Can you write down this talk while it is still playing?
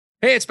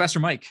Hey, it's Pastor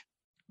Mike.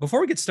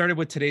 Before we get started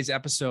with today's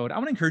episode, I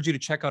want to encourage you to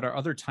check out our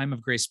other Time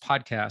of Grace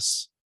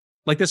podcasts,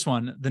 like this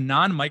one, The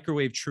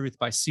Non-Microwave Truth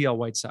by C.L.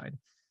 Whiteside.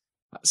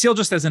 CL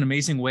just has an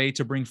amazing way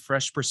to bring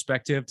fresh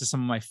perspective to some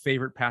of my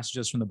favorite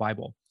passages from the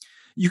Bible.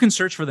 You can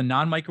search for The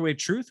Non-Microwave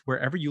Truth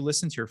wherever you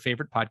listen to your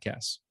favorite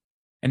podcasts.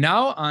 And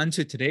now on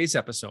to today's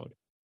episode.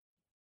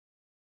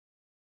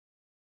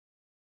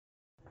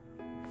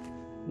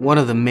 One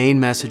of the main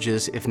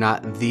messages, if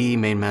not the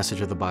main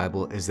message of the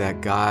Bible, is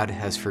that God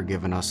has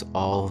forgiven us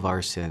all of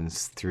our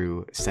sins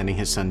through sending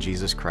his son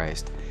Jesus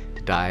Christ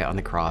to die on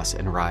the cross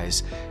and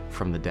rise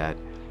from the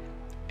dead.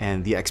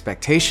 And the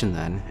expectation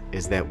then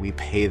is that we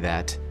pay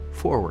that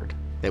forward,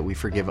 that we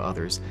forgive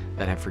others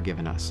that have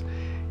forgiven us.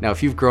 Now,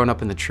 if you've grown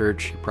up in the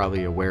church, you're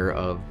probably aware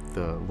of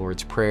the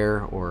Lord's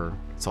Prayer, or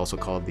it's also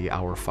called the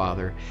Our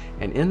Father.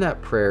 And in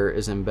that prayer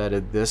is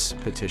embedded this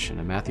petition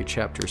in Matthew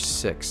chapter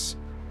 6.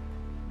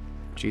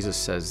 Jesus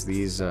says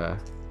these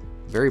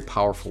very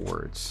powerful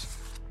words.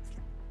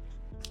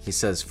 He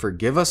says,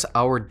 "Forgive us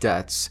our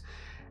debts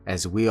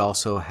as we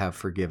also have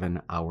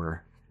forgiven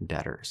our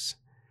debtors."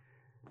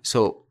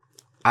 So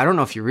I don't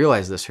know if you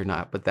realize this or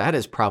not, but that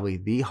is probably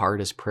the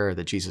hardest prayer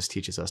that Jesus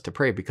teaches us to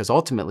pray, because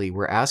ultimately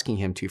we're asking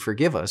him to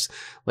forgive us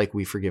like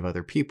we forgive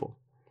other people.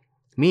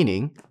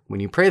 Meaning,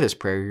 when you pray this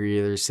prayer, you're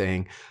either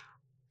saying,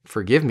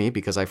 "Forgive me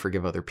because I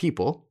forgive other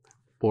people,"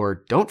 or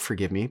 "Don't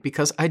forgive me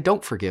because I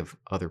don't forgive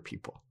other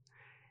people."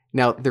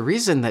 Now, the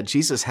reason that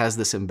Jesus has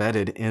this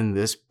embedded in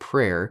this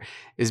prayer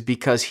is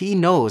because he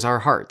knows our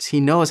hearts. He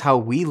knows how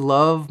we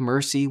love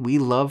mercy. We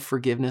love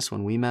forgiveness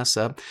when we mess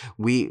up.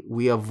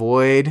 We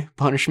avoid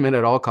punishment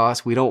at all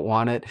costs. We don't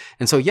want it.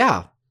 And so,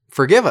 yeah,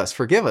 forgive us,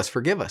 forgive us,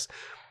 forgive us.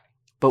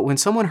 But when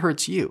someone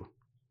hurts you,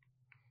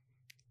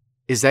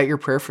 is that your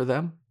prayer for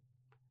them?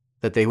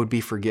 That they would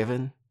be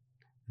forgiven?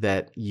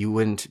 That you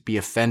wouldn't be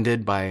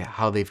offended by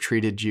how they've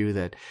treated you?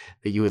 That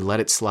you would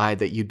let it slide?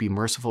 That you'd be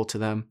merciful to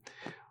them?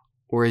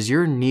 Or is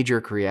your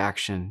knee-jerk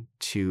reaction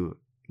to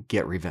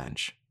get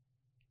revenge,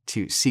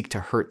 to seek to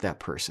hurt that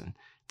person,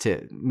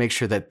 to make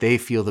sure that they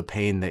feel the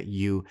pain that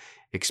you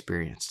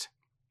experienced?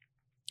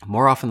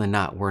 More often than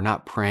not, we're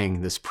not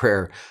praying this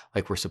prayer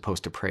like we're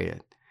supposed to pray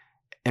it.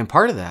 And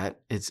part of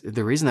that, it's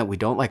the reason that we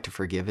don't like to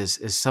forgive is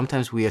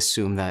sometimes we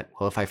assume that,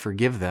 well, if I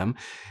forgive them,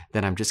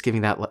 then I'm just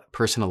giving that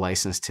person a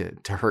license to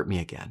hurt me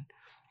again.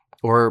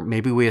 Or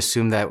maybe we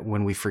assume that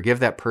when we forgive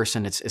that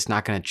person, it's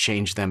not going to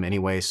change them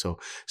anyway, so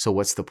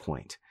what's the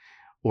point?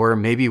 Or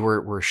maybe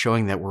we're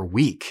showing that we're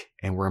weak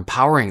and we're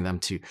empowering them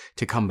to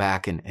come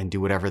back and do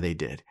whatever they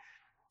did.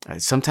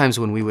 Sometimes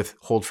when we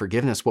withhold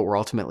forgiveness, what we're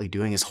ultimately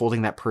doing is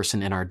holding that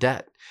person in our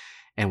debt.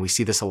 And we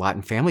see this a lot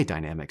in family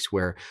dynamics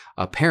where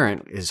a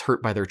parent is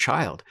hurt by their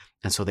child,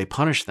 and so they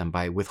punish them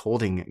by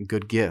withholding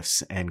good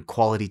gifts and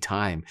quality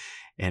time,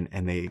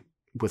 and they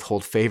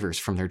withhold favors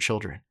from their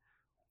children.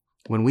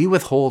 When we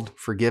withhold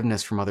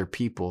forgiveness from other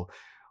people,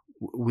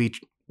 we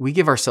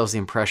give ourselves the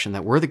impression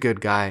that we're the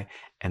good guy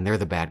and they're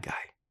the bad guy.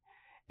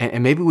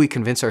 And maybe we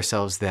convince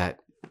ourselves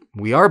that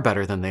we are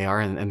better than they are,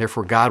 and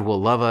therefore God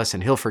will love us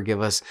and he'll forgive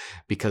us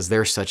because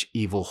they're such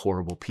evil,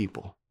 horrible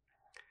people.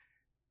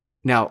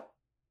 Now,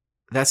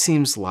 that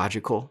seems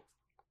logical.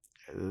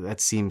 That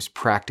seems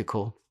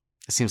practical.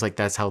 It seems like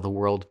that's how the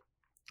world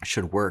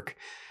should work,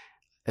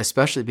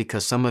 especially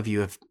because some of you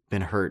have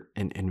been hurt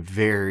in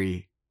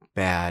very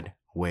bad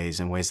ways,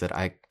 in ways that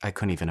I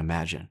couldn't even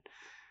imagine.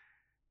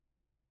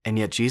 And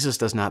yet Jesus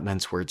does not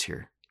mince words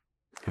here.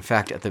 In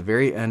fact, at the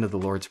very end of the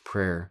Lord's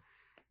Prayer,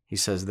 he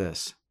says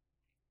this: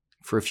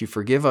 "For if you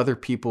forgive other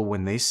people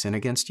when they sin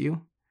against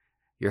you,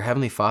 your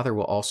heavenly Father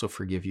will also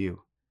forgive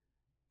you.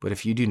 But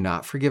if you do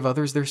not forgive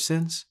others their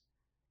sins,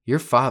 your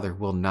Father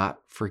will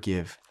not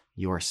forgive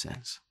your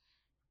sins."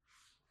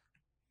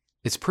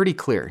 It's pretty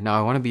clear. Now,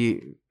 I want to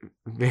be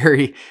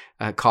very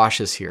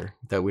cautious here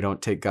that we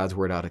don't take God's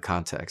word out of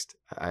context.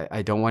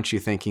 I don't want you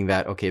thinking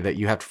that, okay, that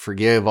you have to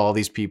forgive all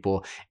these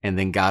people and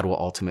then God will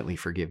ultimately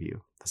forgive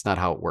you. That's not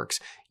how it works.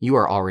 You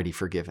are already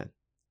forgiven.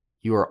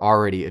 You are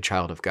already a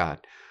child of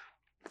God.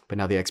 But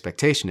now the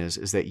expectation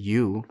is that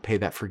you pay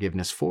that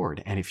forgiveness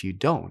forward. And if you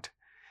don't,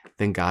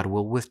 then God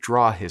will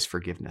withdraw his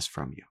forgiveness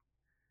from you.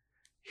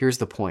 Here's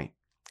the point.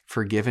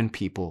 Forgiven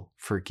people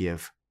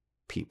forgive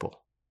people.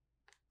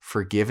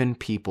 Forgiven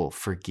people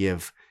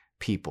forgive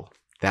people.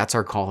 That's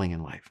our calling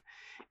in life.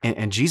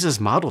 And Jesus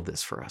modeled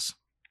this for us.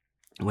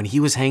 When he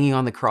was hanging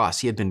on the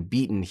cross, he had been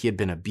beaten. He had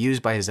been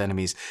abused by his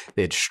enemies.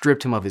 They had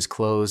stripped him of his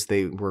clothes.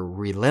 They were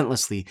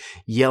relentlessly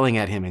yelling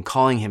at him and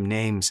calling him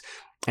names.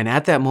 And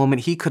at that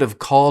moment, he could have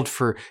called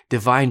for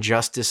divine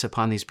justice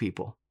upon these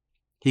people.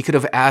 He could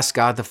have asked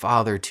God the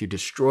Father to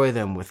destroy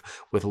them with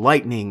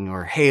lightning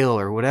or hail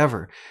or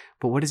whatever.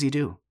 But what does he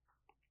do?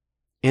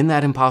 In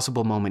that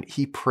impossible moment,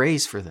 he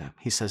prays for them.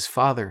 He says,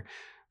 "Father,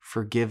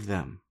 forgive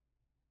them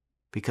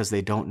because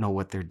they don't know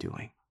what they're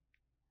doing."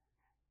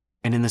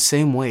 And in the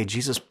same way,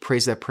 Jesus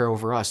prays that prayer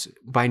over us.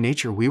 By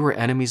nature, we were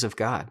enemies of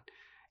God.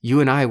 You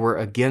and I were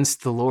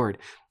against the Lord.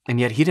 And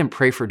yet he didn't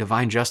pray for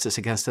divine justice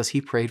against us. He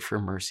prayed for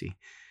mercy.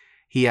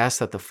 He asked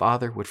that the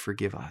Father would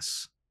forgive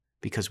us.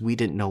 because we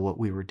didn't know what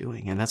we were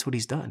doing. And that's what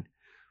he's done.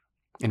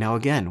 And now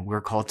again,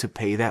 we're called to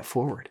pay that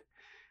forward.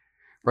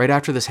 Right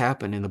after this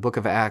happened, in the book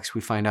of Acts,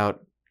 we find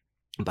out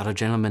about a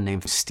gentleman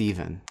named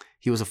Stephen.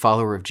 He was a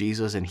follower of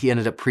Jesus, and he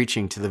ended up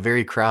preaching to the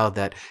very crowd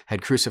that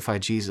had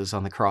crucified Jesus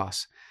on the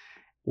cross.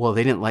 Well,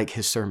 they didn't like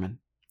his sermon,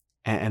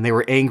 and they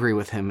were angry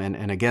with him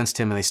and against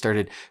him, and they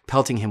started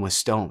pelting him with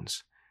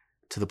stones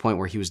to the point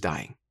where he was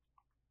dying.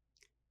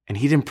 And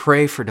he didn't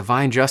pray for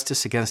divine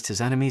justice against his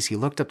enemies. He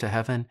looked up to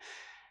heaven,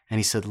 and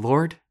he said,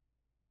 Lord,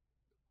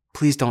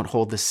 please don't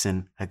hold this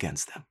sin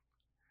against them.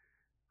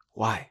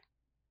 Why?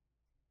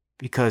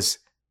 Because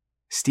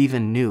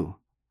Stephen knew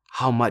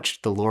how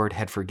much the Lord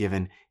had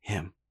forgiven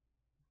him.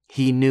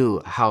 He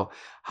knew how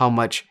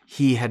much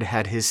he had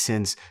had his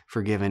sins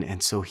forgiven,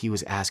 and so he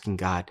was asking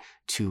God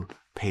to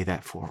pay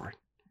that forward.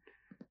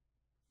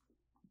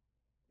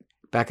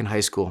 Back in high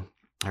school,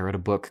 I read a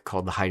book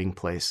called The Hiding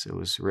Place. It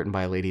was written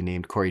by a lady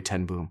named Corrie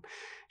ten Boom.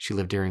 She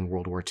lived during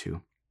World War II.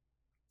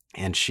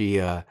 And she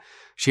and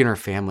her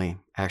family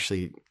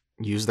actually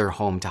used their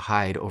home to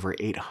hide over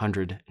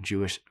 800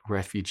 Jewish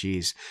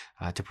refugees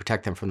to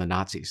protect them from the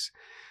Nazis.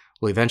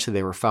 Well, eventually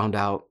they were found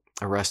out,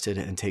 arrested,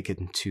 and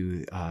taken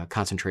to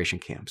concentration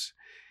camps.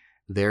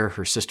 There,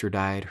 her sister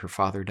died, her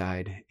father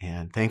died,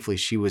 and thankfully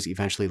she was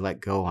eventually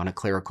let go on a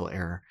clerical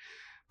error.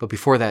 But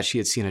before that, she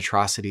had seen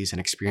atrocities and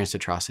experienced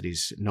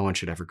atrocities no one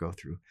should ever go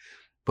through.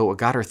 But what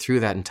got her through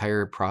that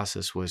entire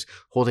process was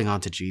holding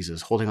on to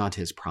Jesus, holding on to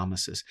his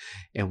promises.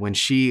 And when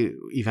she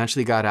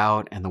eventually got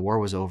out and the war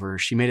was over,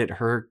 she made it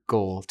her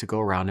goal to go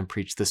around and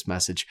preach this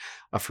message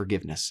of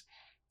forgiveness.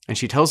 And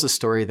she tells the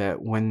story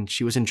that when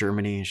she was in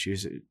Germany and she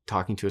was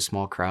talking to a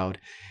small crowd,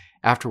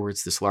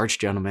 afterwards, this large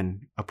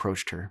gentleman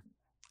approached her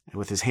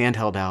with his hand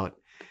held out,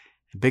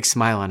 a big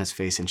smile on his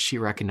face, and she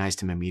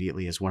recognized him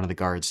immediately as one of the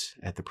guards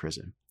at the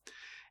prison.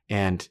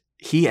 And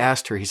he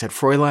asked her, he said,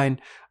 Fräulein,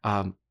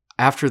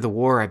 after the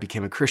war, I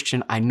became a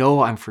Christian. I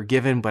know I'm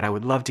forgiven, but I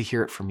would love to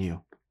hear it from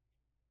you.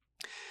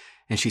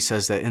 And she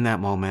says that in that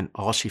moment,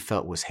 all she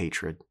felt was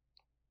hatred.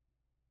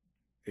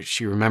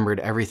 She remembered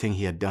everything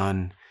he had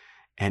done,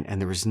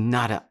 and there was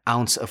not an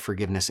ounce of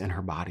forgiveness in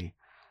her body.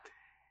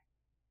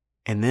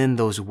 And then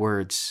those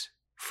words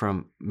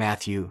from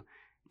Matthew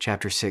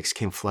chapter 6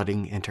 came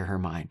flooding into her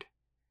mind.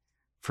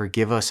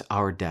 Forgive us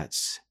our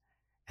debts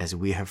as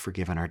we have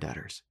forgiven our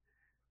debtors.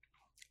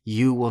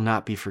 You will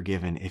not be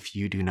forgiven if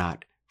you do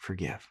not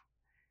forgive.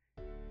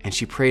 And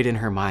she prayed in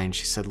her mind.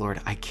 She said,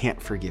 Lord, I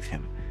can't forgive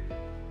him,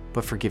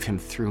 but forgive him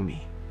through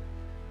me.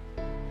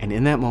 And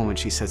in that moment,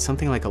 she said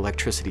something like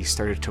electricity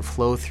started to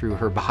flow through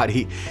her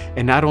body.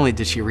 And not only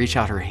did she reach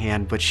out her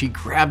hand, but she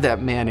grabbed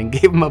that man and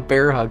gave him a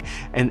bear hug.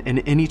 And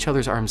in each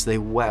other's arms, they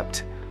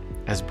wept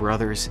as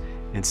brothers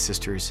and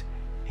sisters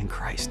in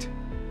Christ.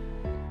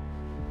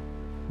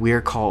 We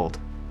are called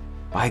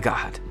by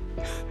God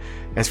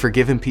as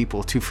forgiven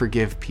people to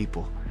forgive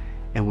people.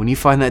 And when you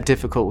find that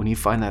difficult, when you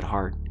find that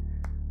hard,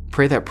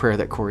 pray that prayer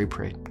that Corrie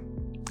prayed.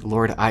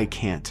 Lord, I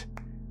can't,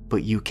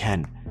 but you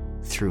can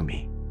through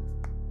me.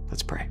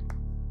 Let's pray.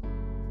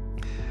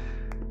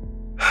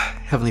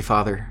 Heavenly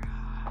Father,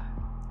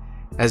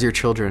 as your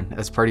children,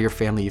 as part of your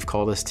family, you've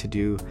called us to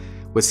do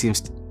what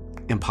seems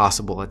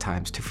impossible at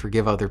times, to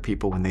forgive other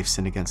people when they've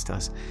sinned against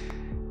us.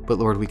 But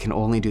Lord, we can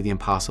only do the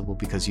impossible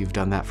because you've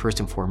done that first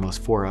and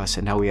foremost for us,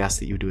 and now we ask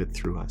that you do it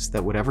through us,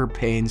 that whatever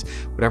pains,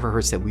 whatever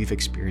hurts that we've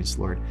experienced,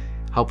 Lord,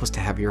 help us to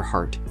have your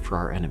heart for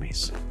our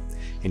enemies.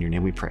 In your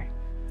name we pray.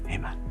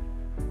 Amen.